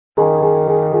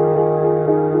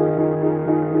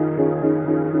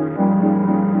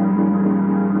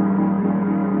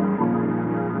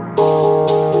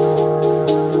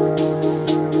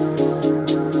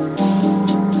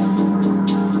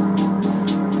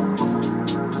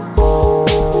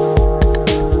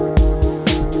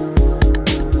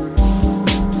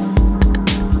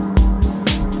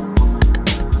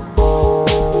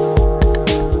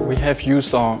have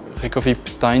used our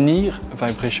recovib.tiny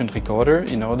vibration recorder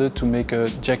in order to make a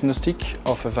diagnostic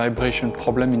of a vibration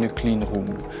problem in a clean room.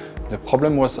 The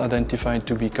problem was identified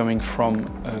to be coming from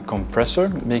a compressor,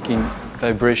 making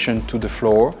vibration to the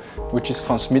floor, which is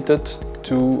transmitted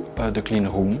to the clean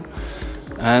room.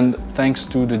 And thanks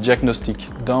to the diagnostic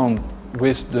done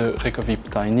with the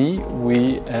recovib.tiny,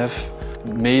 we have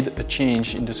made a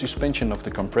change in the suspension of the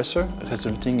compressor,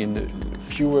 resulting in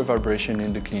fewer vibration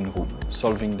in the clean room,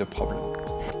 solving the problem.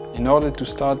 In order to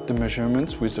start the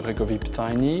measurements with the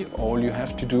recovib.tiny, all you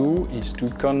have to do is to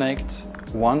connect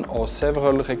one or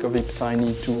several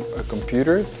recovib.tiny to a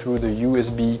computer through the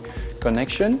USB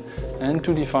connection, and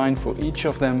to define for each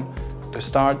of them the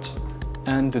start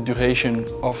and the duration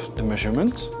of the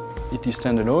measurement. It is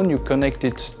standalone, you connect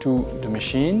it to the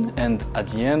machine, and at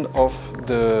the end of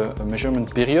the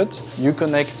measurement period, you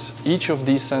connect each of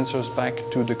these sensors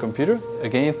back to the computer,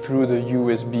 again through the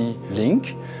USB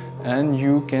link, and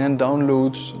you can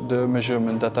download the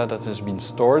measurement data that has been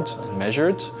stored and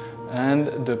measured,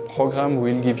 and the program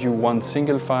will give you one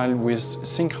single file with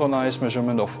synchronized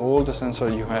measurement of all the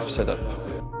sensors you have set up.